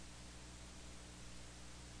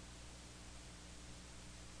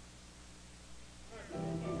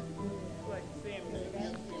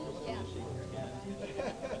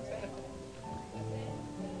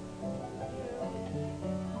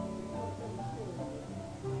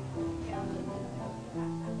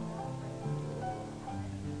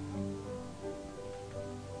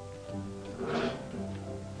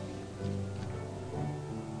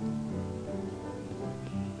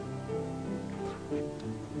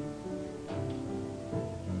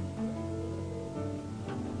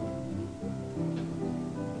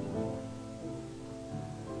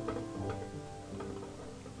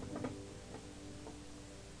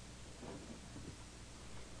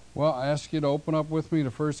Well, I ask you to open up with me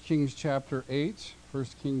to 1 Kings chapter 8. 1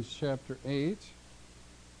 Kings chapter 8.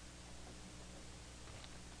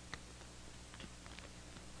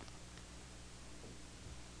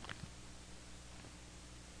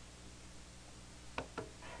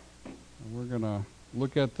 And we're going to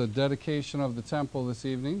look at the dedication of the temple this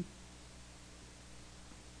evening.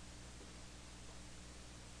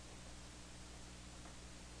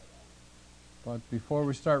 But before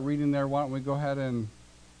we start reading there, why don't we go ahead and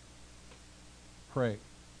pray.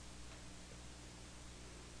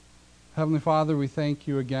 Heavenly Father, we thank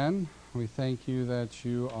you again. We thank you that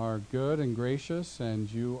you are good and gracious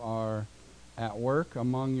and you are at work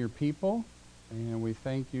among your people. And we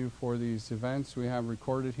thank you for these events we have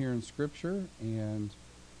recorded here in Scripture, and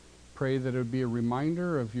pray that it would be a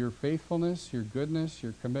reminder of your faithfulness, your goodness,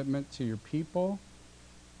 your commitment to your people,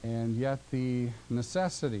 and yet the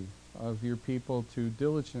necessity of your people to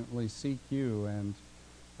diligently seek you and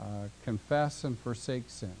confess and forsake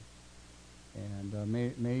sin. And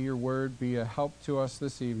may your word be a help to us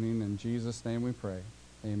this evening. In Jesus' name we pray.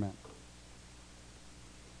 Amen.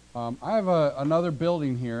 I have another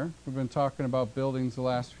building here. We've been talking about buildings the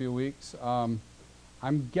last few weeks. I'm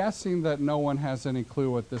guessing that no one has any clue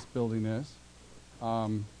what this building is. I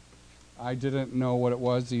didn't know what it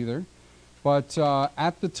was either. But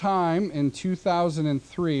at the time, in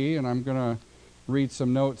 2003, and I'm going to read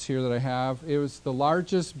some notes here that I have, it was the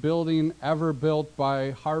largest building ever built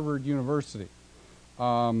by Harvard University.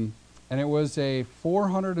 And it was a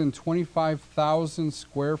 425,000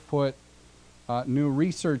 square foot new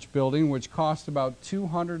research building, which cost about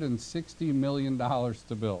 $260 million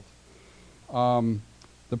to build. The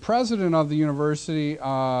president of the university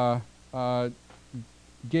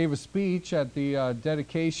gave a speech at the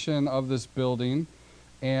dedication of this building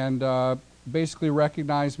and basically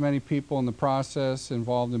recognized many people in the process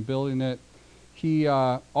involved in building it. He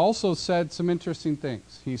also said some interesting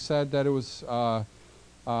things. He said that it was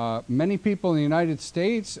many people in the United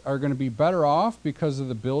States are going to be better off because of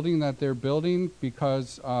the building that they're building,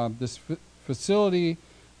 because this facility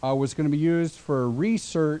was going to be used for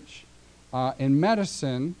research in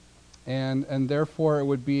medicine, and therefore it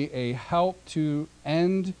would be a help to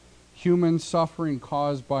end human suffering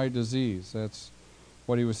caused by disease. That's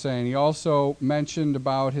what he was saying. He also mentioned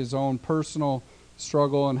about his own personal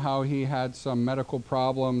struggle and how he had some medical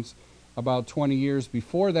problems about 20 years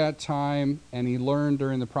before that time, and he learned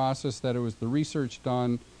during the process that it was the research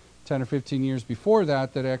done 10 or 15 years before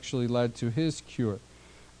that that actually led to his cure.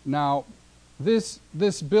 Now, this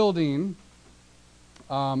building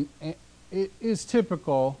it is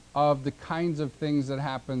typical of the kinds of things that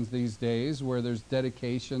happens these days where there's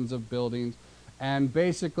dedications of buildings. And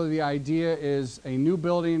basically the idea is a new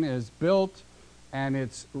building is built and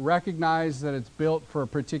it's recognized that it's built for a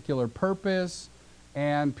particular purpose,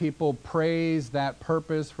 and people praise that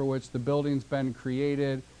purpose for which the building's been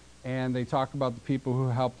created, and they talk about the people who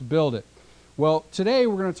helped build it. Well, today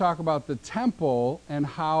we're going to talk about the temple and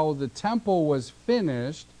how the temple was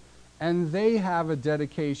finished, and they have a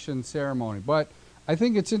dedication ceremony. But I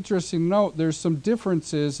think it's interesting to note there's some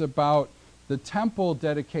differences about the temple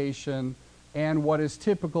dedication and what is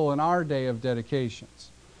typical in our day of dedications.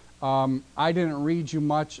 I didn't read you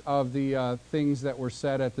much of the things that were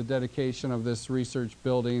said at the dedication of this research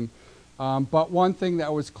building, but one thing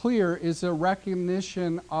that was clear is a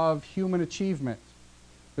recognition of human achievement.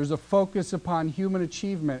 There's a focus upon human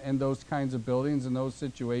achievement in those kinds of buildings, in those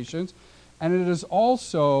situations, and it is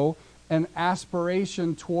also an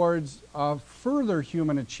aspiration towards further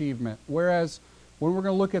human achievement. Whereas when we're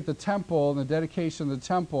going to look at the temple and the dedication of the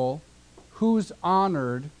temple, who's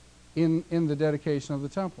honored in the dedication of the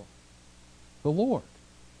temple? The Lord.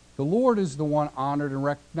 The Lord is the one honored and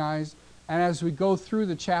recognized. And as we go through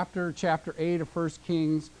the chapter 8 of 1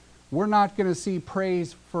 Kings, we're not going to see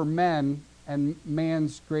praise for men and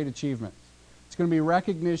man's great achievements. It's going to be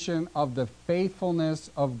recognition of the faithfulness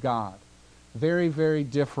of God. Very, very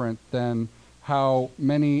different than how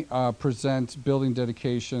many present building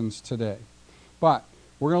dedications today. But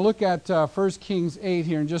we're going to look at 1 Kings 8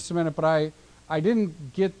 here in just a minute, but I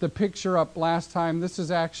didn't get the picture up last time. This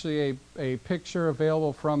is actually a picture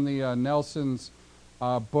available from the Nelson's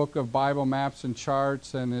book of Bible maps and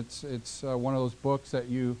charts, and it's one of those books that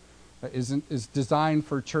is designed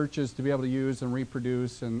for churches to be able to use and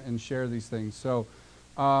reproduce and share these things. So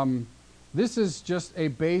this is just a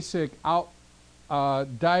basic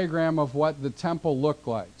diagram of what the temple looked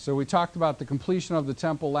like. So we talked about the completion of the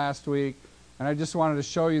temple last week, and I just wanted to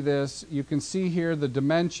show you this. You can see here the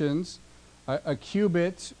dimensions. A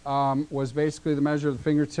cubit was basically the measure of the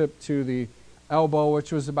fingertip to the elbow,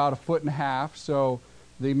 which was about 1.5 feet. So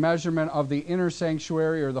The measurement of the inner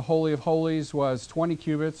sanctuary, or the Holy of Holies, was 20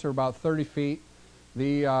 cubits, or about 30 feet.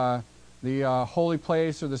 The holy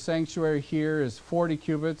place, or the sanctuary here, is 40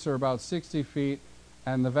 cubits, or about 60 feet.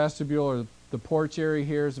 And the vestibule, or the porch area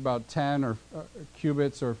here, is about 10 or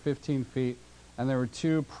cubits, or 15 feet. And there were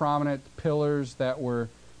two prominent pillars that were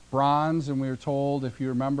bronze, and we were told, if you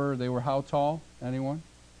remember, they were how tall? Anyone?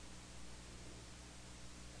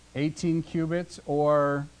 18 cubits,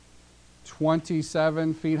 or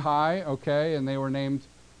 27 feet high, okay, and they were named,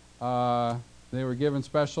 they were given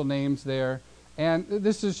special names there. And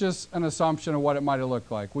this is just an assumption of what it might have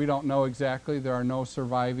looked like. We don't know exactly. There are no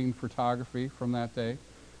surviving photography from that day.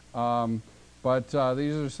 But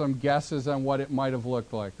these are some guesses on what it might have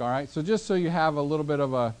looked like, all right? So just so you have a little bit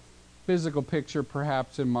of a physical picture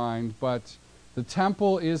perhaps in mind, but the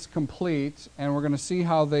temple is complete, and we're going to see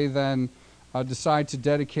how they then decide to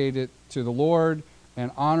dedicate it to the Lord and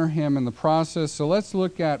honor him in the process. So let's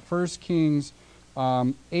look at 1 Kings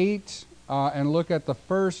 8 and look at the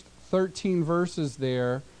first 13 verses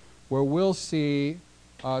there, where we'll see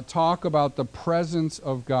talk about the presence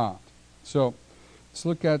of God. So let's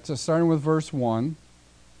look at, starting with verse 1.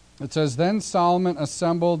 It says, Then Solomon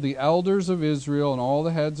assembled the elders of Israel and all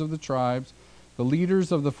the heads of the tribes, the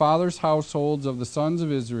leaders of the fathers' households of the sons of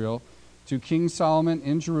Israel, to King Solomon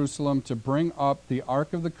in Jerusalem to bring up the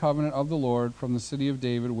ark of the covenant of the Lord from the city of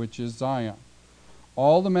David, which is Zion.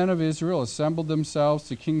 All the men of Israel assembled themselves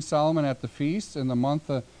to King Solomon at the feast in the month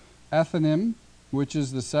of Ethanim, which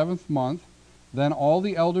is the 7th month. Then all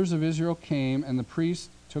the elders of Israel came, and the priests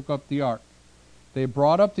took up the ark. They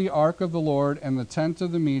brought up the ark of the Lord and the tent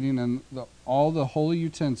of the meeting and all the holy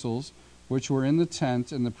utensils which were in the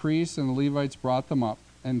tent, and the priests and the Levites brought them up.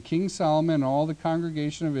 And King Solomon and all the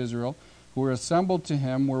congregation of Israel who were assembled to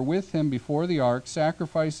him were with him before the ark,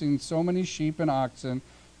 sacrificing so many sheep and oxen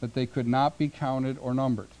that they could not be counted or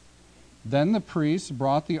numbered. Then the priests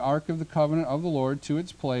brought the ark of the covenant of the Lord to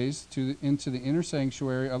its place into the inner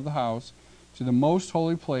sanctuary of the house, to the most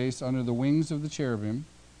holy place under the wings of the cherubim.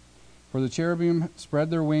 For the cherubim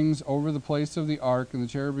spread their wings over the place of the ark, and the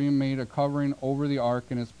cherubim made a covering over the ark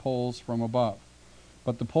and its poles from above.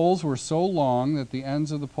 But the poles were so long that the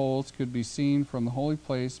ends of the poles could be seen from the holy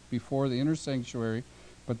place before the inner sanctuary,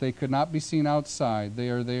 but they could not be seen outside. They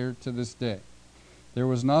are there to this day. There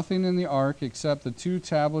was nothing in the ark except the 2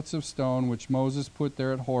 tablets of stone which Moses put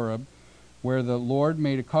there at Horeb, where the Lord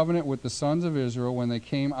made a covenant with the sons of Israel when they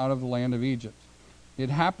came out of the land of Egypt. It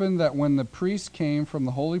happened that when the priests came from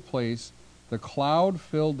the holy place, the cloud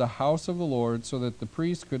filled the house of the Lord, so that the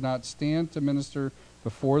priests could not stand to minister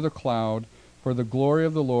before the cloud, for the glory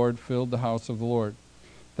of the Lord filled the house of the Lord.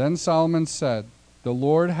 Then Solomon said, The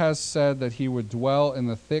Lord has said that he would dwell in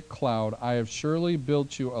the thick cloud. I have surely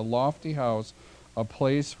built you a lofty house, a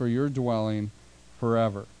place for your dwelling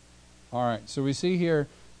forever. All right, so we see here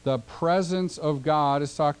the presence of God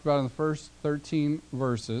is talked about in the first 13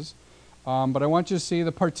 verses. But I want you to see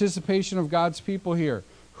the participation of God's people here.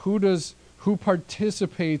 Who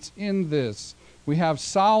participates in this? We have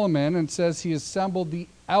Solomon, and it says he assembled the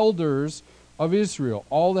elders of Israel,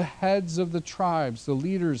 all the heads of the tribes, the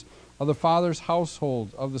leaders of the father's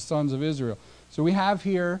household of the sons of Israel. So we have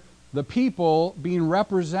here the people being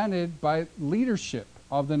represented by leadership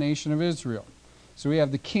of the nation of Israel. So we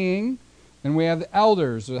have the king, and we have the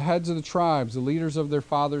elders, the heads of the tribes, the leaders of their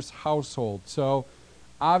father's household. So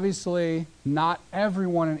obviously not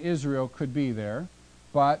everyone in Israel could be there,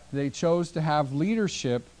 but they chose to have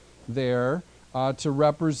leadership there to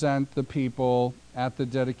represent the people at the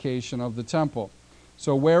dedication of the temple.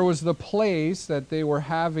 So where was the place that they were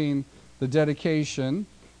having the dedication?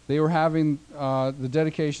 They were having the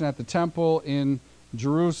dedication at the temple in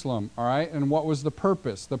Jerusalem, all right? And what was the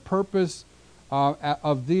purpose? The purpose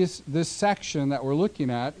of this section that we're looking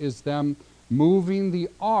at is them moving the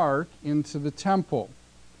ark into the temple.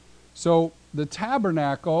 So the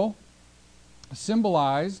tabernacle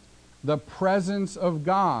symbolized the presence of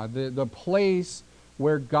God, the place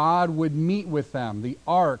where God would meet with them. The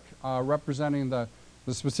ark representing the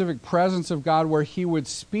specific presence of God, where he would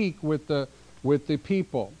speak with the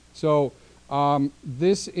people. So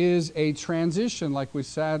this is a transition, like we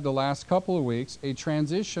said the last couple of weeks, a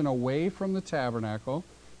transition away from the tabernacle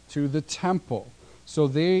to the temple. So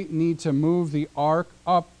they need to move the ark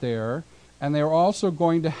up there, and they're also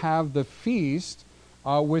going to have the feast,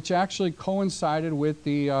 which actually coincided with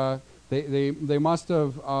the They must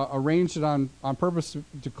have arranged it on purpose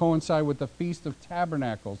to coincide with the Feast of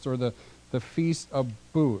Tabernacles, or the Feast of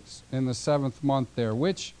Booths in the 7th month there,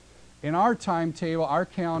 which in our timetable, our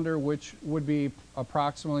calendar, which would be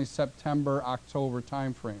approximately September, October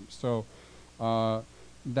time frame. So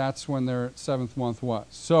that's when their 7th month was.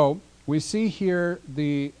 So we see here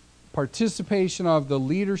the participation of the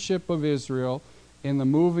leadership of Israel in the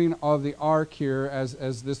moving of the ark here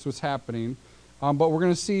as this was happening. But we're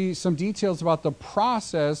going to see some details about the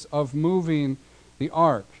process of moving the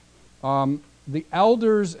ark. The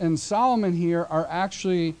elders and Solomon here are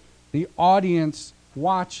actually the audience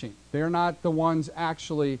watching. They're not the ones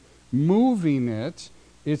actually moving it.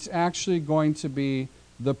 It's actually going to be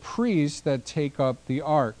the priests that take up the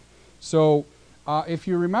ark. So if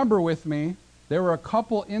you remember with me, there were a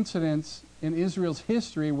couple incidents in Israel's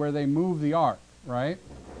history where they moved the ark, right?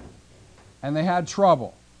 And they had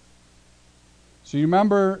trouble. So you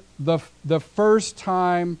remember the first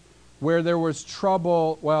time where there was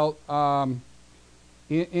trouble, well,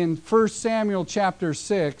 in 1 Samuel chapter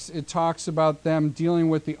 6, it talks about them dealing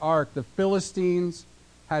with the ark. The Philistines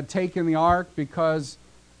had taken the ark because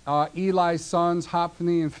Eli's sons,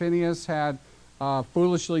 Hophni and Phinehas, had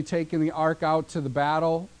foolishly taken the ark out to the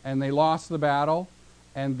battle, and they lost the battle,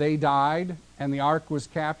 and they died, and the ark was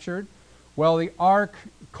captured. Well, the ark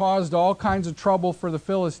caused all kinds of trouble for the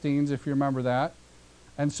Philistines, if you remember that.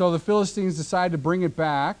 And so the Philistines decided to bring it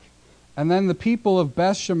back. And then the people of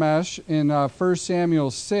Beth Shemesh in 1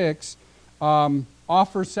 Samuel 6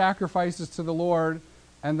 offer sacrifices to the Lord,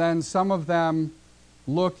 and then some of them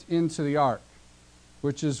looked into the ark,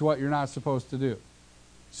 which is what you're not supposed to do.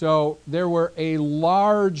 So there were a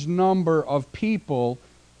large number of people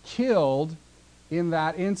killed in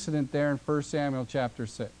that incident there in 1 Samuel chapter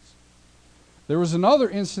 6. There was another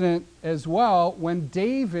incident as well when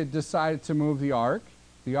David decided to move the ark.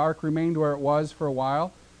 The ark remained where it was for a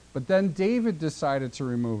while, but then David decided to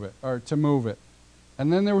remove it, or to move it.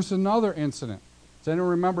 And then there was another incident. Does anyone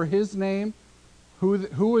remember his name?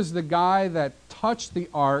 Who was the guy that touched the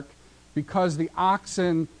ark because the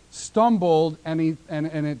oxen stumbled and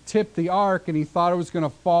it tipped the ark and he thought it was going to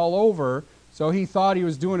fall over, so he thought he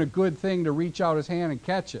was doing a good thing to reach out his hand and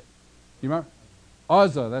catch it. You remember?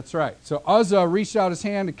 Uzzah, that's right. So Uzzah reached out his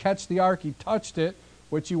hand to catch the ark. He touched it,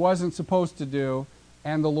 which he wasn't supposed to do,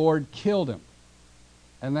 and the Lord killed him.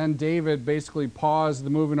 And then David basically paused the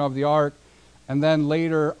moving of the ark, and then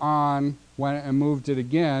later on went and moved it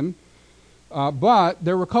again. But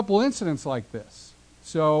there were a couple incidents like this.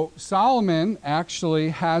 So Solomon actually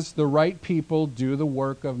has the right people do the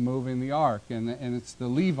work of moving the ark, and it's the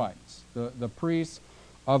Levites. The priests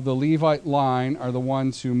of the Levite line are the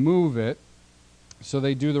ones who move it, so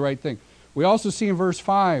they do the right thing. We also see in verse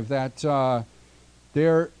 5 that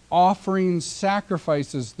they're offering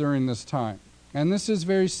sacrifices during this time. And this is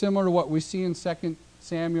very similar to what we see in 2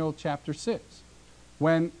 Samuel chapter 6.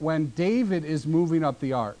 When David is moving up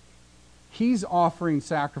the ark, he's offering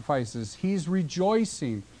sacrifices. He's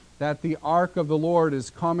rejoicing that the ark of the Lord is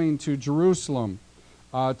coming to Jerusalem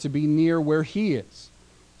to be near where he is.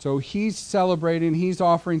 So he's celebrating, he's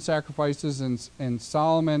offering sacrifices, and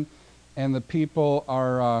Solomon and the people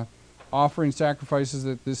are offering sacrifices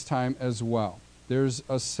at this time as well. There's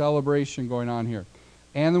a celebration going on here.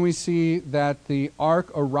 And then we see that the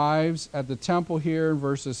ark arrives at the temple here in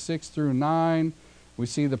verses 6 through 9. We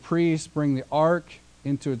see the priests bring the ark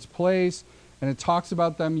into its place, and it talks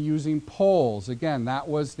about them using poles. Again, that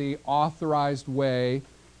was the authorized way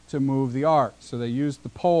to move the ark. So they used the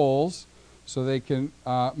poles so they can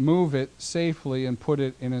move it safely and put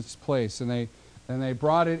it in its place. And they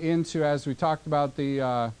brought it into, as we talked about,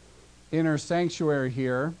 the inner sanctuary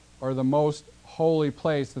here, or the most holy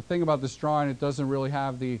place. The thing about this drawing, it doesn't really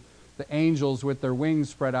have the angels with their wings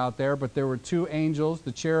spread out there, but there were two angels,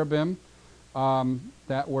 the cherubim,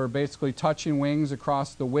 that were basically touching wings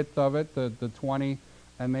across the width of it, the 20,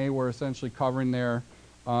 and they were essentially covering there,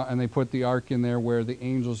 and they put the ark in there where the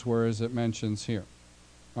angels were, as it mentions here.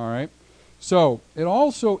 All right? So it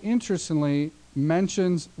also, interestingly,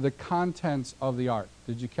 mentions the contents of the ark.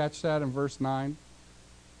 Did you catch that in verse 9?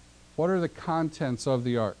 What are the contents of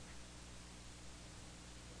the ark?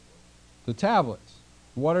 The tablets.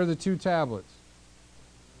 What are the two tablets?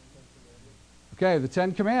 Okay, the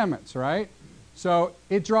Ten Commandments, right? So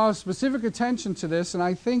it draws specific attention to this, and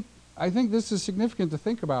I think this is significant to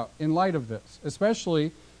think about in light of this,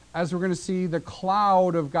 especially as we're going to see the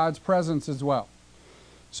cloud of God's presence as well.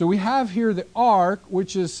 So we have here the ark,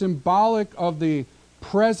 which is symbolic of the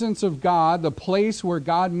presence of God, the place where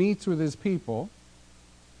God meets with his people,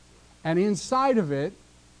 and inside of it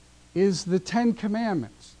is the Ten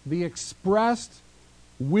Commandments, the expressed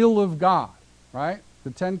will of God, right?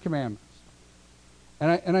 The Ten Commandments.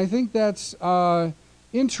 And I think that's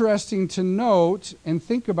interesting to note and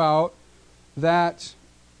think about, that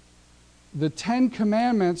the Ten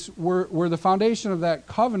Commandments were the foundation of that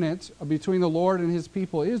covenant between the Lord and his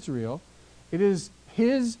people Israel. It is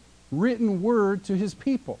his written word to his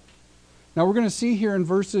people. Now we're going to see here in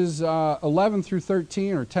verses 11 through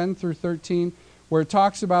 13, or 10 through 13, where it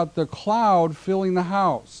talks about the cloud filling the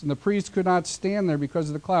house. And the priest could not stand there because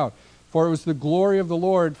of the cloud, for it was the glory of the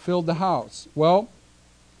Lord filled the house. Well,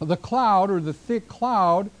 the cloud, or the thick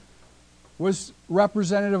cloud, was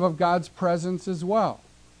representative of God's presence as well.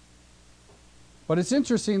 But it's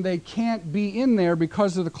interesting, they can't be in there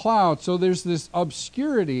because of the cloud. So there's this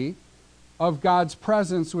obscurity of God's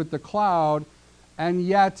presence with the cloud, and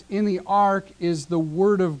yet in the ark is the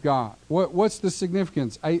Word of God. What's the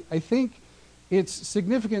significance? I think it's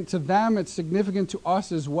significant to them, it's significant to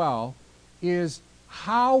us as well, is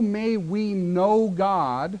how may we know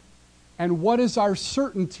God, and what is our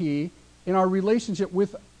certainty in our relationship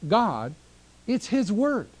with God? It's His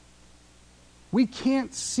Word. We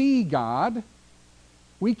can't see God.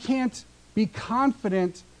 We can't be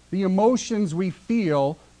confident the emotions we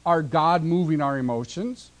feel are God moving our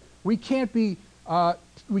emotions. We can't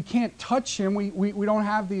touch Him. We don't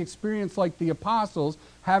have the experience like the apostles,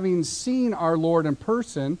 having seen our Lord in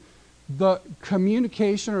person. The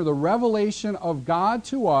communication or the revelation of God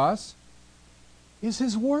to us is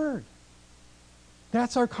His Word.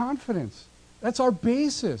 That's our confidence. That's our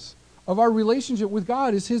basis of our relationship with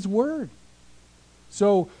God, is His Word.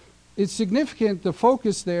 So it's significant, the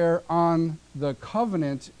focus there on the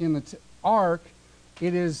covenant in the ark.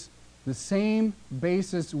 It is the same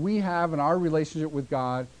basis we have in our relationship with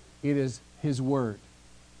God. It is His Word.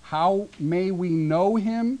 How may we know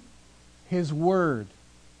Him? His Word.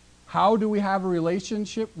 How do we have a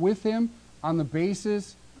relationship with Him? On the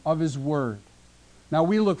basis of His Word. Now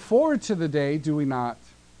we look forward to the day, do we not,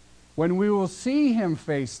 when we will see Him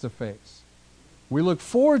face to face. We look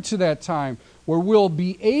forward to that time where we'll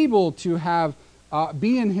be able to have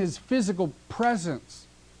be in His physical presence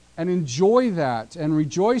and enjoy that and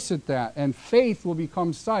rejoice at that, and faith will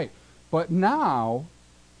become sight. But now,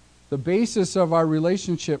 the basis of our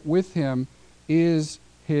relationship with Him is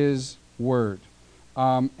His Word.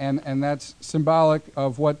 And that's symbolic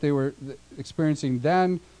of what they were experiencing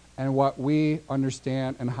then and what we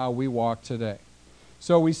understand and how we walk today.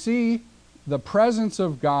 So we see the presence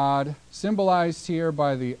of God symbolized here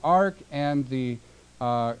by the ark and the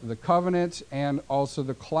covenant, and also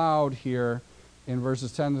the cloud here in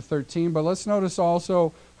verses 10 to 13. But let's notice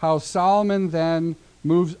also how Solomon then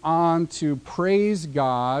moves on to praise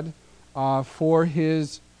God for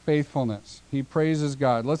his faithfulness. He praises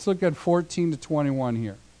God. Let's look at 14 to 21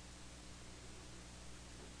 here.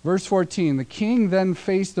 Verse 14, the king then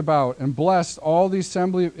faced about and blessed all the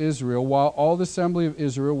assembly of Israel, while all the assembly of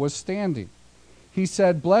Israel was standing. He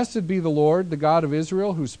said, Blessed be the Lord, the God of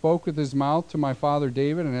Israel, who spoke with his mouth to my father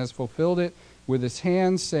David, and has fulfilled it with his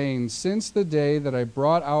hands, saying, Since the day that I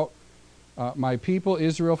brought out my people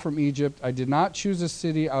Israel from Egypt, I did not choose a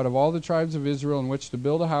city out of all the tribes of Israel in which to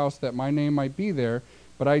build a house that my name might be there,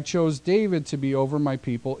 but I chose David to be over my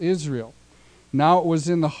people Israel. Now it was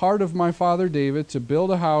in the heart of my father David to build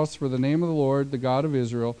a house for the name of the Lord, the God of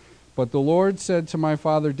Israel. But the Lord said to my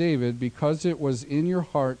father David, Because it was in your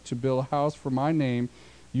heart to build a house for my name,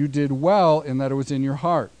 you did well in that it was in your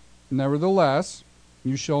heart. Nevertheless,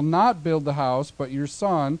 you shall not build the house, but your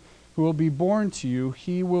son, who will be born to you,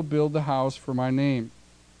 he will build the house for my name.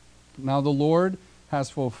 Now the Lord has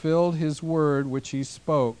fulfilled his word which he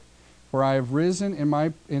spoke. For I have risen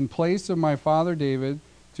in place of my father David,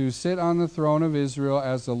 to sit on the throne of Israel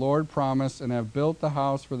as the Lord promised, and have built the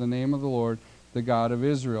house for the name of the Lord, the God of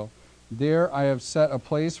Israel. There I have set a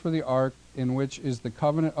place for the ark, in which is the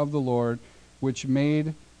covenant of the Lord, which he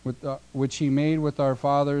made with our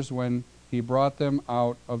fathers when he brought them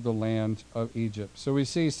out of the land of Egypt. So we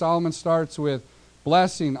see Solomon starts with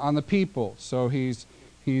blessing on the people. So he's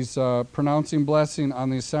pronouncing blessing on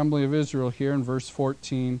the assembly of Israel here in verse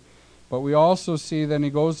 14. But we also see then he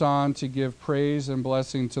goes on to give praise and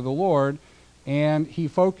blessing to the Lord, and he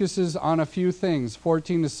focuses on a few things.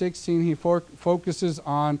 14 to 16, he focuses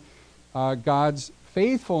on God's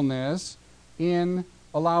faithfulness in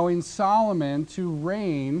allowing Solomon to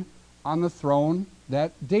reign on the throne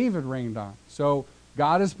that David reigned on. So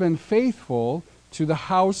God has been faithful to the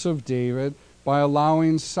house of David by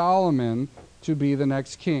allowing Solomon to be the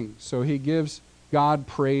next king. So he gives God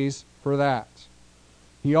praise for that.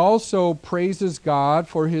 He also praises God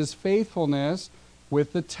for his faithfulness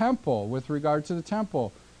with the temple, with regard to the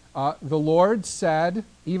temple. The Lord said,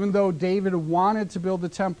 even though David wanted to build the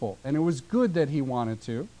temple, and it was good that he wanted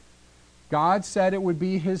to, God said it would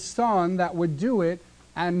be his son that would do it,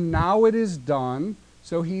 and now it is done,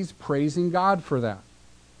 so he's praising God for that.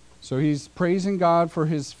 So he's praising God for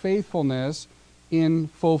his faithfulness in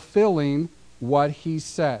fulfilling what he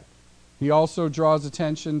said. He also draws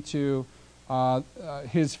attention to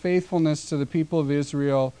his faithfulness to the people of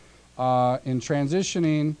Israel in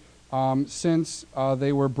transitioning since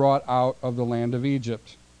they were brought out of the land of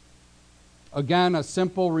Egypt. Again, a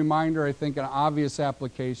simple reminder, I think an obvious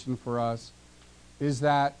application for us, is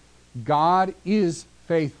that God is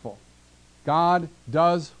faithful. God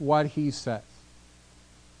does what he says.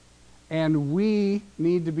 And we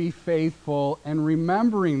need to be faithful and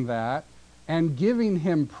remembering that and giving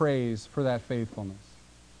him praise for that faithfulness.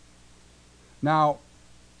 Now,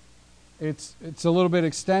 it's a little bit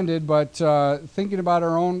extended, but thinking about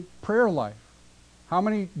our own prayer life. How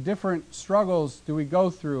many different struggles do we go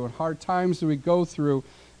through and hard times do we go through?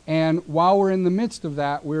 And while we're in the midst of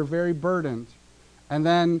that, we're very burdened. And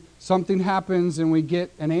then something happens and we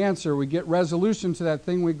get an answer, we get resolution to that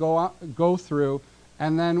thing we go through,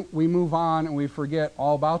 and then we move on and we forget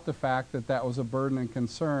all about the fact that that was a burden and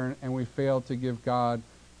concern, and we fail to give God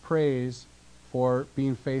praise for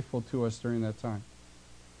being faithful to us during that time.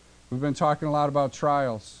 We've been talking a lot about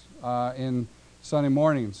trials in Sunday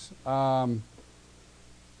mornings.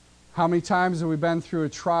 How many times have we been through a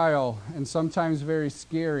trial, and sometimes very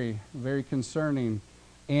scary, very concerning,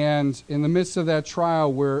 and in the midst of that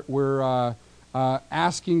trial, we're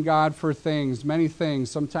asking God for things, many things,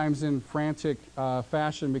 sometimes in frantic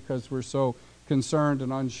fashion because we're so concerned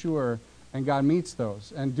and unsure, and God meets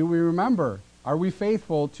those. And do we remember? Are we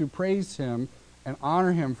faithful to praise him and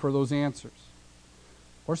honor him for those answers?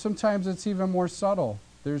 Or sometimes it's even more subtle.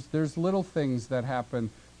 There's little things that happen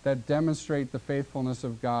that demonstrate the faithfulness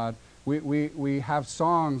of God. We have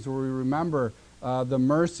songs where we remember the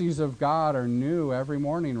mercies of God are new every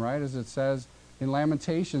morning, right? As it says in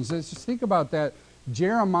Lamentations. Just think about that.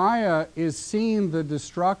 Jeremiah is seeing the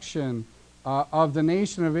destruction of the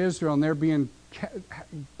nation of Israel, and they're being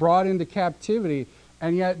brought into captivity.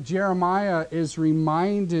 And yet Jeremiah is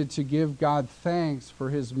reminded to give God thanks for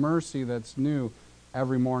his mercy that's new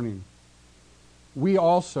every morning. We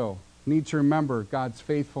also need to remember God's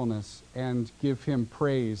faithfulness and give him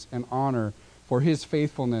praise and honor for his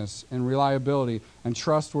faithfulness and reliability and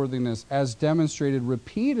trustworthiness as demonstrated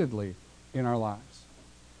repeatedly in our lives.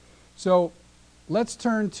 So let's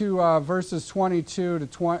turn to verses 22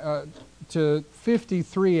 to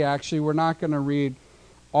 53. Actually, we're not going to read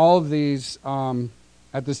all of these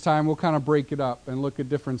at this time. We'll kind of break it up and look at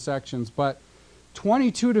different sections. But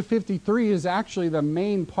 22 to 53 is actually the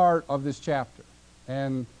main part of this chapter.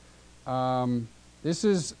 And this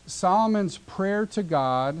is Solomon's prayer to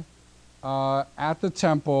God at the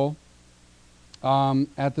temple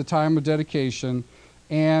at the time of dedication.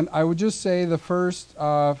 And I would just say the first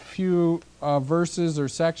few verses or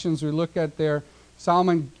sections we look at there,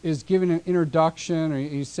 Solomon is giving an introduction, or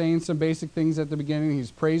he's saying some basic things at the beginning.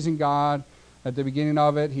 He's praising God at the beginning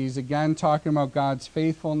of it. He's again talking about God's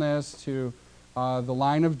faithfulness to the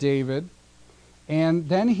line of David. And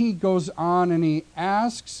then he goes on and he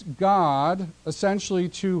asks God essentially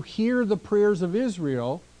to hear the prayers of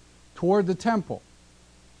Israel toward the temple.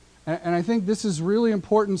 And I think this is a really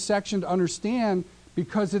important section to understand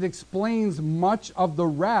because it explains much of the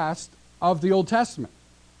rest of the Old Testament.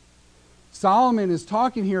 Solomon is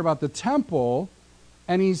talking here about the temple,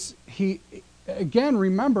 and he again,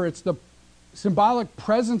 remember, it's the symbolic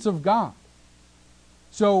presence of God.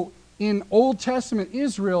 So in Old Testament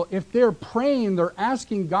Israel, if they're praying, they're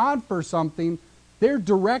asking God for something, they're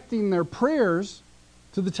directing their prayers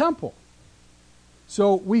to the temple.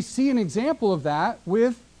 So we see an example of that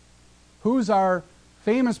with who's our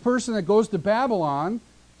famous person that goes to Babylon,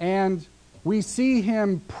 and we see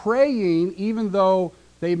him praying even though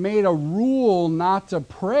they made a rule not to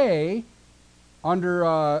pray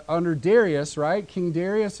under Darius, right? King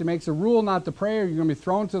Darius, he makes a rule not to pray or you're going to be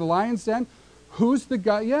thrown to the lion's den. Who's the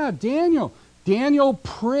guy? Yeah, Daniel. Daniel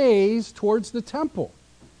prays towards the temple.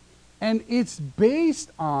 And it's based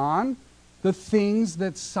on the things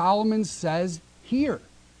that Solomon says here.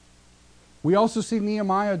 We also see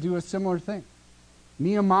Nehemiah do a similar thing.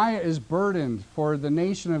 Nehemiah is burdened for the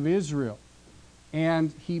nation of Israel,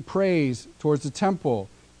 and he prays towards the temple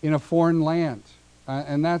in a foreign land.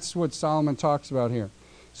 And that's what Solomon talks about here.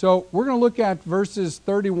 So we're going to look at verses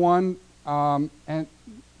 31 and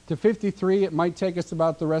to 53. It might take us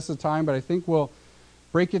about the rest of the time, but I think we'll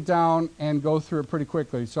break it down and go through it pretty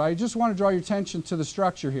quickly. So I just want to draw your attention to the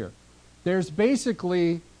structure here. There's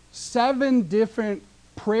basically 7 different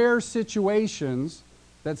prayer situations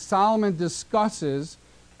that Solomon discusses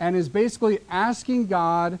and is basically asking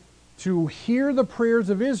God to hear the prayers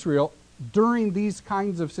of Israel during these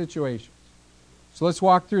kinds of situations. So let's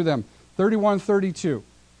walk through them. 31, 32.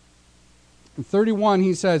 In 31,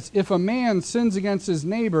 he says, "If a man sins against his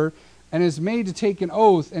neighbor and is made to take an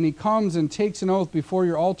oath, and he comes and takes an oath before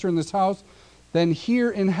your altar in this house, then hear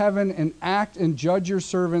in heaven and act and judge your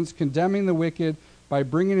servants, condemning the wicked by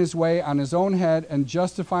bringing his way on his own head, and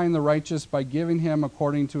justifying the righteous by giving him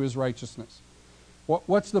according to his righteousness.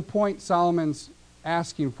 What's the point Solomon's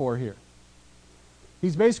asking for here?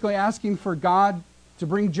 He's basically asking for God to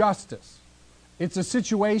bring justice. It's a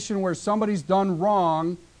situation where somebody's done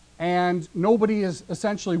wrong and nobody has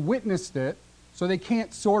essentially witnessed it, so they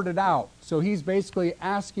can't sort it out. So he's basically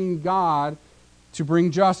asking God to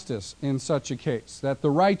bring justice in such a case, that the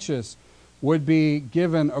righteous would be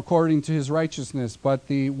given according to his righteousness, but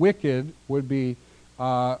the wicked would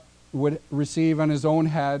receive on his own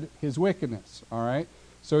head his wickedness. All right?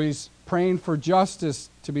 So he's praying for justice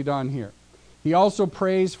to be done here. He also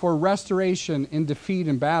prays for restoration in defeat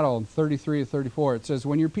in battle in 33 to 34. It says,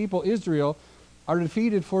 when your people Israel are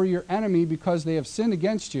defeated for your enemy because they have sinned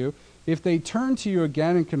against you, if they turn to you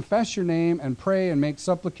again and confess your name and pray and make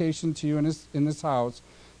supplication to you in this house,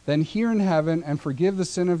 then hear in heaven and forgive the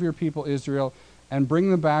sin of your people Israel and bring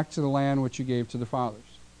them back to the land which you gave to the fathers.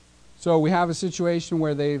 So we have a situation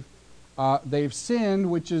where they've sinned,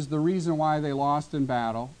 which is the reason why they lost in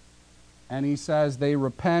battle. And he says they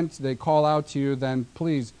repent, they call out to you, then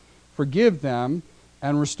please forgive them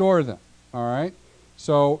and restore them. All right?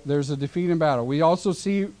 So there's a defeat in battle. We also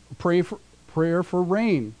see prayer for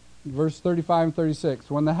rain. Verse 35 and 36.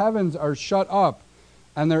 When the heavens are shut up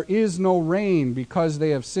and there is no rain because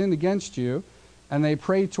they have sinned against you, and they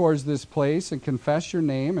pray towards this place and confess your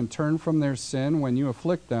name and turn from their sin when you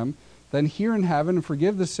afflict them, then hear in heaven and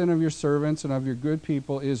forgive the sin of your servants and of your good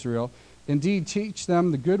people Israel. Indeed, teach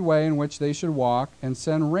them the good way in which they should walk, and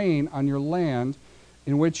send rain on your land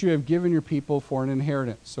in which you have given your people for an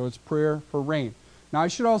inheritance. So it's prayer for rain. Now I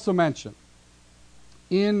should also mention,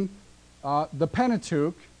 in the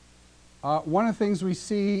Pentateuch, one of the things we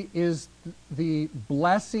see is the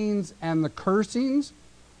blessings and the cursings.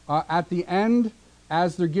 At the end,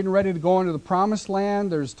 as they're getting ready to go into the promised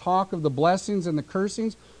land, there's talk of the blessings and the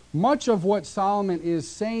cursings. Much of what Solomon is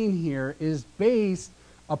saying here is based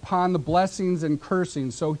upon the blessings and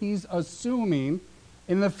cursings. So he's assuming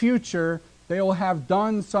in the future they will have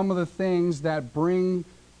done some of the things that bring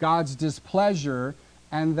God's displeasure,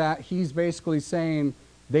 and that he's basically saying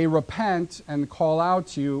they repent and call out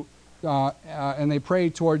to you, and they pray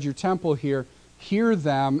towards your temple here, hear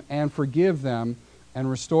them and forgive them and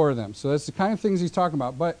restore them. So that's the kind of things he's talking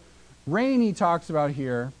about. But rain he talks about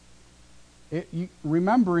here,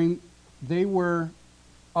 remembering they were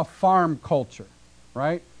a farm culture,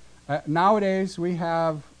 right? Nowadays we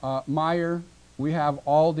have Meijer, we have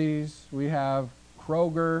Aldi's, we have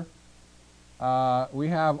Kroger, we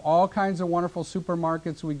have all kinds of wonderful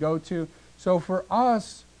supermarkets we go to. So for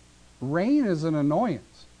us, rain is an annoyance.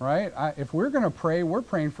 Right? If we're going to pray, we're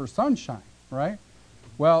praying for sunshine, right?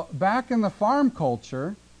 Well, back in the farm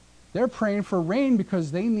culture, they're praying for rain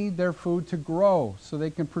because they need their food to grow so they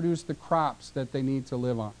can produce the crops that they need to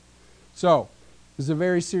live on. So, this is a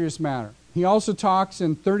very serious matter. He also talks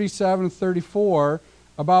in 37 and 34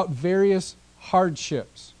 about various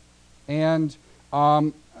hardships. And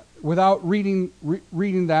without reading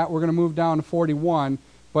that, we're going to move down to 41.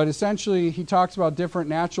 But essentially, he talks about different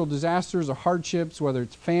natural disasters or hardships, whether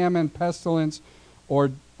it's famine, pestilence, or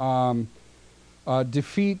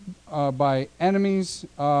defeat by enemies,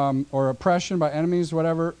 or oppression by enemies,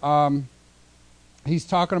 whatever. He's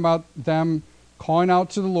talking about them calling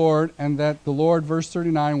out to the Lord, and that the Lord, verse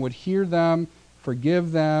 39, would hear them,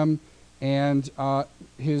 forgive them. And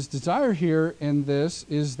his desire here in this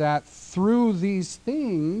is that through these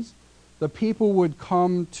things, the people would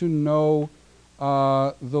come to know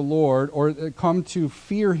the Lord, or come to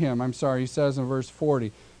fear him. He says in verse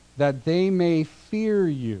 40, that they may fear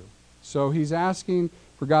you. So he's asking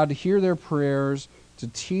for God to hear their prayers, to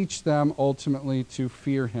teach them ultimately to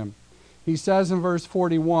fear him. He says in verse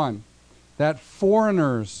 41 that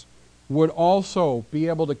foreigners would also be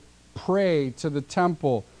able to pray to the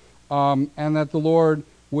temple, and that the Lord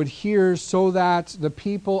would hear, so that the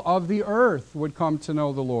people of the earth would come to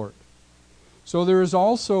know the Lord. So there is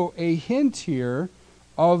also a hint here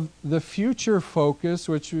of the future focus,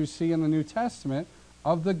 which we see in the New Testament,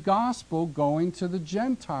 of the gospel going to the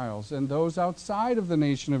Gentiles and those outside of the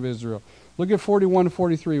nation of Israel. Look at 41 to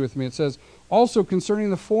 43 with me. It says, also concerning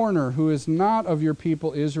the foreigner who is not of your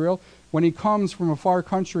people Israel, when he comes from a far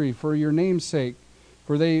country for your name's sake,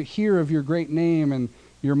 for they hear of your great name and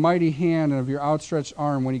your mighty hand and of your outstretched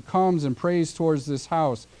arm, when he comes and prays towards this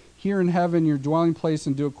house, hear in heaven your dwelling place,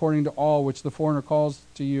 and do according to all which the foreigner calls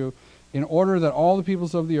to you, in order that all the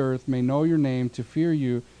peoples of the earth may know your name, to fear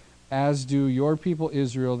you, as do your people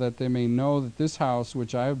Israel, that they may know that this house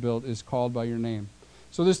which I have built is called by your name.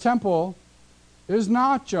 So this temple is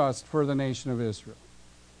not just for the nation of Israel.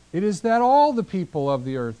 It is that all the people of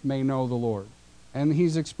the earth may know the Lord. And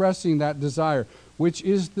he's expressing that desire, which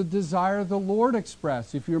is the desire the Lord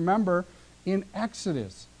expressed. If you remember, in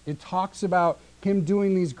Exodus, it talks about him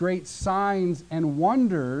doing these great signs and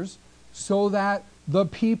wonders so that the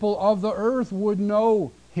people of the earth would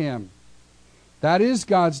know him. That is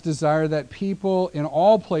God's desire, that people in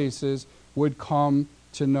all places would come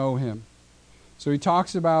to know him. So he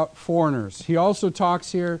talks about foreigners. He also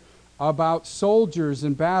talks here about soldiers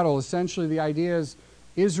in battle. Essentially, the idea is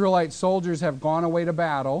Israelite soldiers have gone away to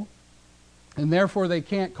battle, and therefore they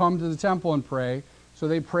can't come to the temple and pray, so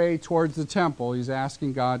they pray towards the temple. He's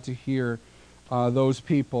asking God to hear those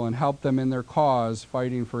people and help them in their cause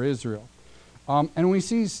fighting for Israel. And we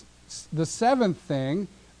see the seventh thing,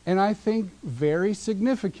 and I think very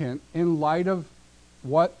significant in light of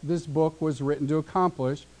what this book was written to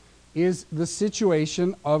accomplish, is the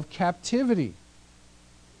situation of captivity.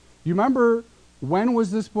 You remember, when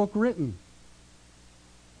was this book written?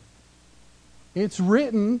 It's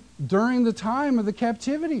written during the time of the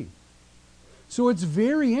captivity. So it's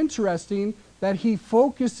very interesting that he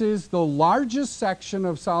focuses the largest section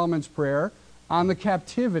of Solomon's prayer on the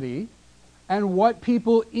captivity and what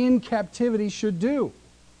people in captivity should do.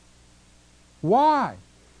 Why?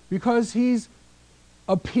 Because he's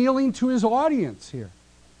appealing to his audience here.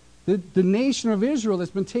 The nation of Israel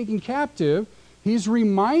that's been taken captive, he's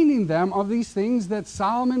reminding them of these things that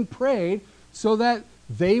Solomon prayed so that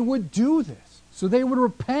they would do this. So they would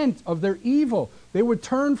repent of their evil. They would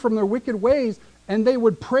turn from their wicked ways, and they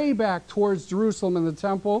would pray back towards Jerusalem and the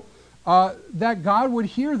temple, that God would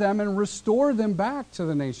hear them and restore them back to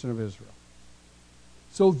the nation of Israel.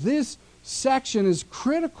 So this section is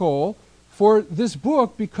critical for this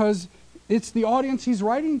book because it's the audience he's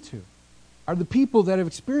writing to, are the people that have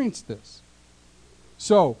experienced this.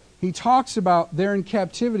 So he talks about they're in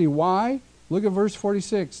captivity. Why? Look at verse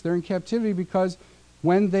 46. They're in captivity because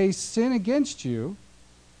when they sin against you,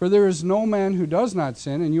 for there is no man who does not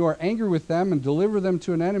sin, and you are angry with them and deliver them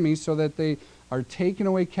to an enemy so that they are taken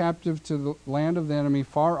away captive to the land of the enemy,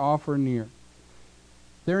 far off or near.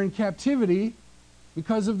 They're in captivity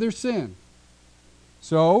because of their sin.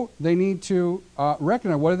 So they need to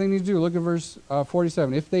recognize, what do they need to do? Look at verse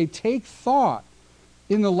 47. If they take thought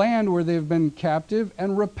in the land where they've been captive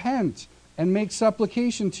and repent and make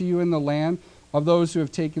supplication to you in the land of those who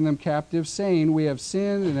have taken them captive, saying, we have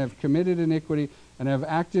sinned and have committed iniquity and have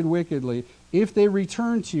acted wickedly. If they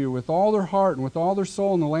return to you with all their heart and with all their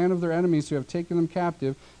soul in the land of their enemies who have taken them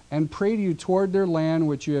captive, and pray to you toward their land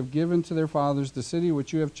which you have given to their fathers, the city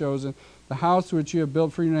which you have chosen, the house which you have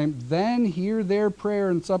built for your name, then hear their prayer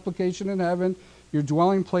and supplication in heaven, your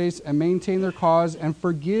dwelling place, and maintain their cause, and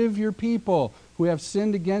forgive your people who have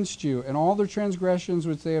sinned against you, and all their transgressions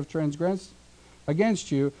which they have transgressed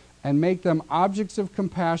against you, and make them objects of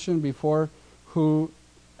compassion before who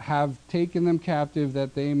have taken them captive,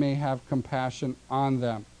 that they may have compassion on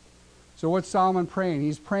them. So what's Solomon praying?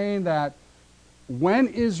 He's praying that when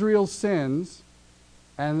Israel sins,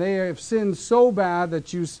 and they have sinned so bad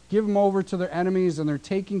that you give them over to their enemies and they're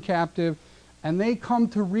taken captive, and they come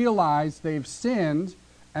to realize they've sinned,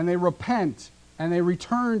 and they repent, and they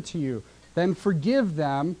return to you, then forgive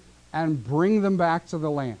them and bring them back to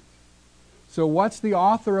the land. So what's the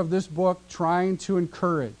author of this book trying to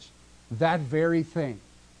encourage? That very thing.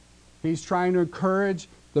 He's trying to encourage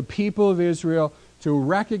the people of Israel to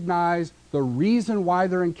recognize the reason why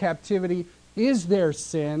they're in captivity is their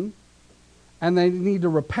sin, and they need to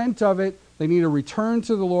repent of it. They need to return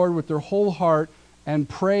to the Lord with their whole heart and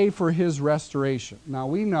pray for his restoration. Now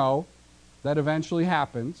we know that eventually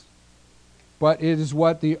happens, but it is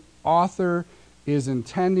what the author is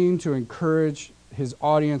intending to encourage his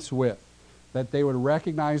audience with, that they would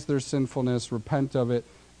recognize their sinfulness, repent of it,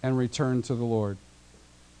 and return to the Lord.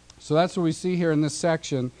 So that's what we see here in this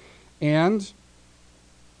section. And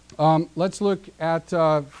let's look at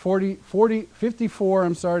 54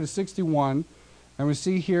 to 61. And we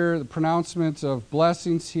see here the pronouncements of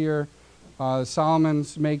blessings here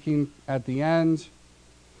Solomon's making at the end.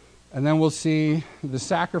 And then we'll see the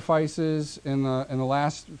sacrifices in the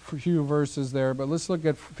last few verses there. But let's look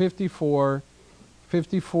at 54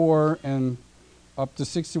 and up to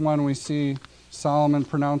 61. We see Solomon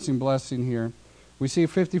pronouncing blessing here. We see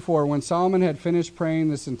 54, when Solomon had finished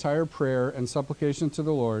praying this entire prayer and supplication to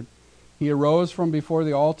the Lord, he arose from before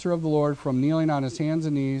the altar of the Lord, from kneeling on his hands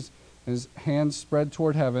and knees, his hands spread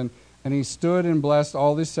toward heaven, and he stood and blessed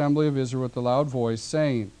all the assembly of Israel with a loud voice,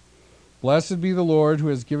 saying, Blessed be the Lord who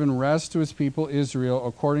has given rest to his people Israel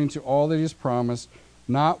according to all that he has promised.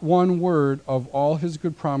 Not one word of all his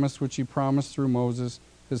good promise which he promised through Moses,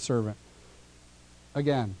 his servant.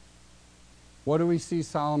 Again, what do we see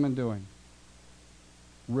Solomon doing?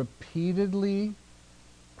 Repeatedly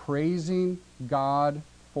praising God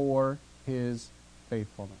for his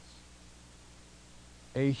faithfulness.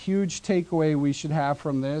 A huge takeaway we should have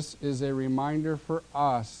from this is a reminder for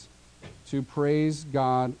us to praise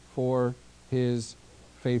God for his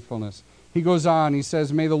faithfulness. He goes on, he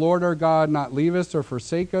says, may the Lord our God not leave us or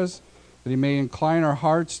forsake us, that he may incline our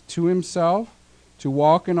hearts to himself, to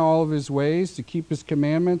walk in all of his ways, to keep his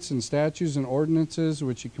commandments and statutes and ordinances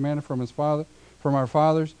which he commanded from our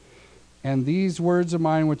fathers. And these words of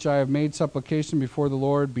mine which I have made supplication before the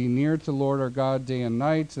Lord, be near to the Lord our God day and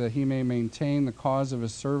night, that he may maintain the cause of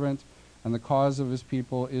his servant and the cause of his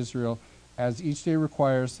people Israel, as each day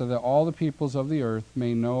requires, so that all the peoples of the earth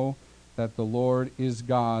may know that the Lord is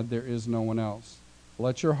God, there is no one else.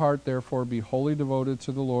 Let your heart therefore be wholly devoted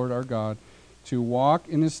to the Lord our God, to walk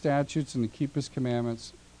in his statutes and to keep his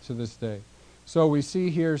commandments to this day. So we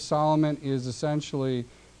see here Solomon is essentially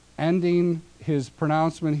ending his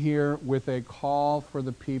pronouncement here with a call for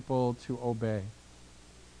the people to obey.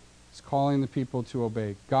 He's calling the people to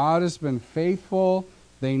obey. God has been faithful.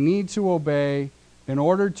 They need to obey. In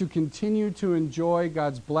order to continue to enjoy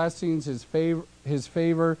God's blessings, his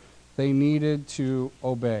favor, they needed to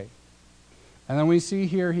obey. And then we see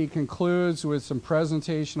here he concludes with some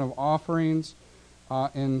presentation of offerings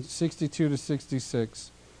in 62 to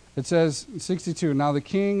 66. It says, 62, now the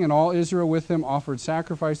king and all Israel with him offered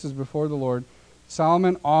sacrifices before the Lord.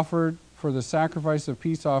 Solomon offered for the sacrifice of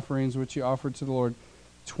peace offerings, which he offered to the Lord,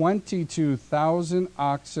 22,000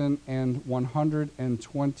 oxen and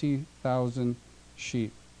 120,000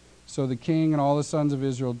 sheep. So the king and all the sons of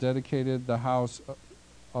Israel dedicated the house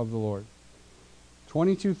of the Lord.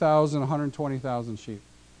 22,000, 120,000 sheep.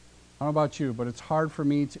 I don't know about you, but it's hard for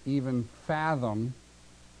me to even fathom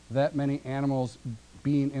that many animals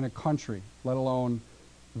being in a country, let alone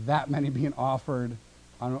that many being offered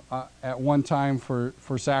at one time for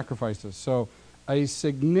sacrifices. So a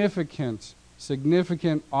significant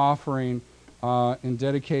offering in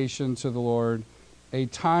dedication to the Lord, a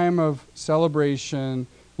time of celebration.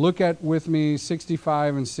 Look at with me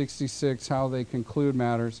 65 and 66, how they conclude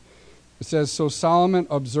matters. It says, so Solomon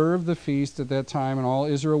observed the feast at that time, and all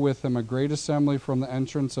Israel with him, a great assembly from the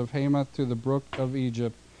entrance of Hamath to the brook of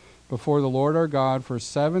Egypt, before the Lord our God for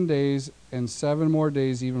 7 days, and 7 more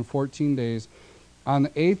days, even 14 days. On the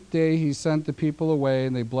 8th day he sent the people away,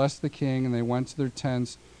 and they blessed the king, and they went to their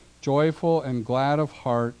tents, joyful and glad of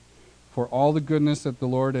heart, for all the goodness that the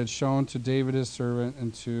Lord had shown to David his servant,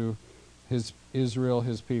 and to his Israel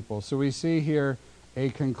his people. So we see here a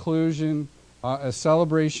conclusion, a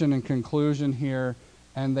celebration and conclusion here,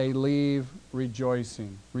 and they leave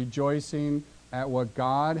rejoicing at what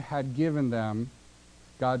God had given them,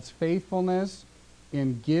 God's faithfulness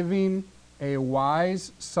in giving a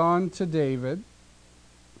wise son to David,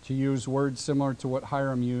 to use words similar to what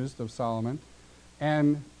Hiram used of Solomon,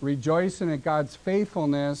 and rejoicing at God's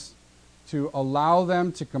faithfulness to allow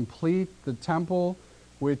them to complete the temple,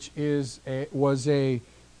 which was a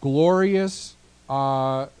glorious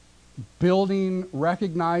building,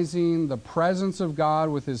 recognizing the presence of God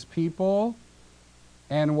with his people,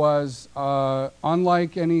 and was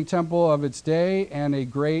unlike any temple of its day, and a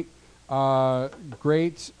great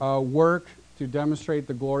work to demonstrate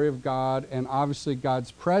the glory of God. And obviously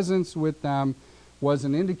God's presence with them was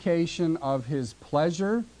an indication of his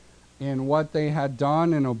pleasure in what they had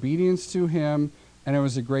done in obedience to him, and it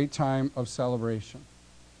was a great time of celebration.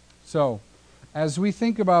 So, as we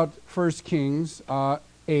think about 1 Kings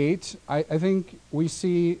 8, I think we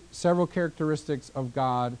see several characteristics of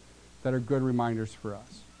God that are good reminders for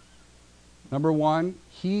us. Number one,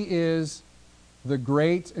 he is the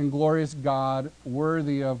great and glorious God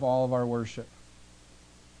worthy of all of our worship.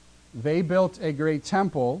 They built a great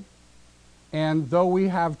temple, and though we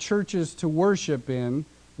have churches to worship in,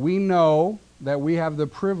 we know that we have the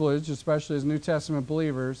privilege, especially as New Testament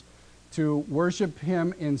believers, to worship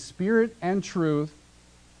him in spirit and truth,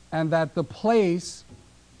 and that the place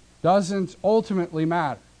doesn't ultimately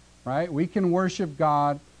matter, right? We can worship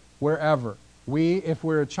God wherever. If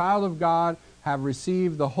we're a child of God, have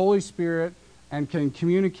received the Holy Spirit and can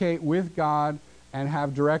communicate with God and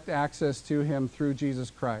have direct access to him through Jesus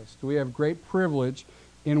Christ. We have great privilege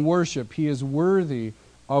in worship. He is worthy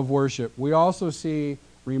of worship. We also see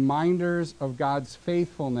reminders of God's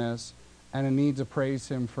faithfulness and a need to praise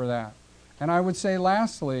him for that. And I would say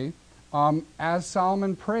lastly, as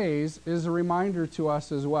Solomon prays, is a reminder to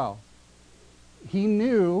us as well. He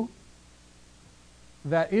knew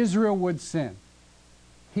that Israel would sin.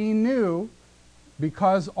 He knew,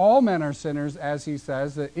 because all men are sinners, as he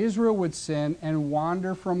says, that Israel would sin and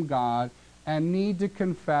wander from God and need to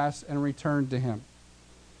confess and return to him.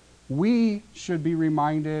 We should be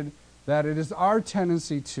reminded that it is our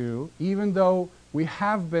tendency to, even though we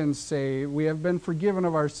have been saved, we have been forgiven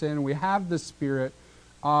of our sin, we have the Spirit,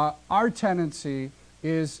 our tendency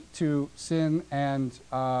is to sin and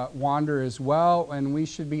wander as well, and we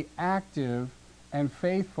should be active and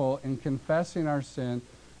faithful in confessing our sin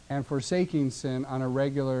and forsaking sin on a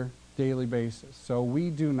regular daily basis. So we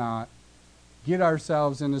do not get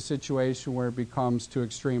ourselves in a situation where it becomes too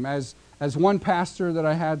extreme. As one pastor that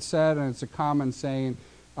I had said, and it's a common saying,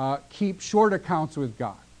 keep short accounts with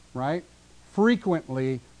God, right?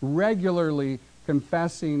 Frequently, regularly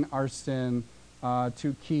confessing our sin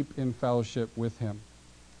to keep in fellowship with him.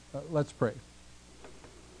 Let's pray.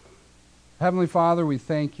 Heavenly Father, we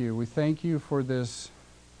thank you. We thank you for this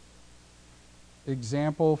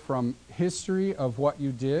example from history of what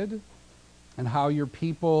you did and how your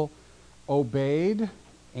people obeyed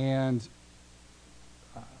and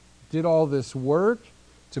did all this work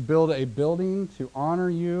to build a building to honor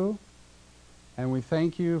you. And we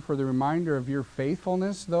thank you for the reminder of your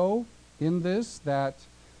faithfulness, though, in this, that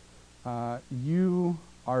you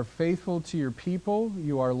are faithful to your people.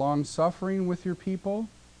 You are long-suffering with your people.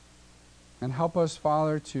 And help us,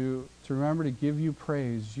 Father, to remember to give you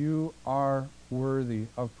praise. You are worthy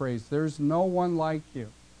of praise. There's no one like you.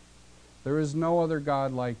 There is no other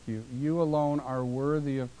God like you. You alone are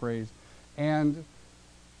worthy of praise. And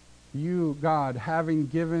you, God, having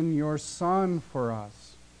given your Son for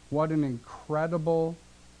us, what an incredible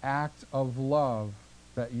act of love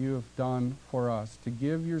that you have done for us. To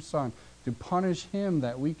give your Son, to punish him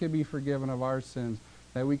that we could be forgiven of our sins,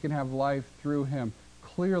 that we can have life through him.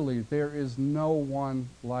 Clearly, there is no one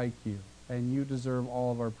like you, and you deserve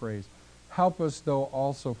all of our praise. Help us, though,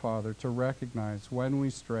 also, Father, to recognize when we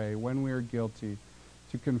stray, when we are guilty,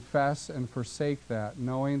 to confess and forsake that,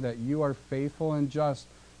 knowing that you are faithful and just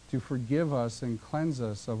to forgive us and cleanse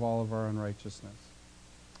us of all of our unrighteousness.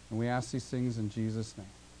 And we ask these things in Jesus'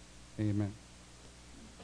 name. Amen.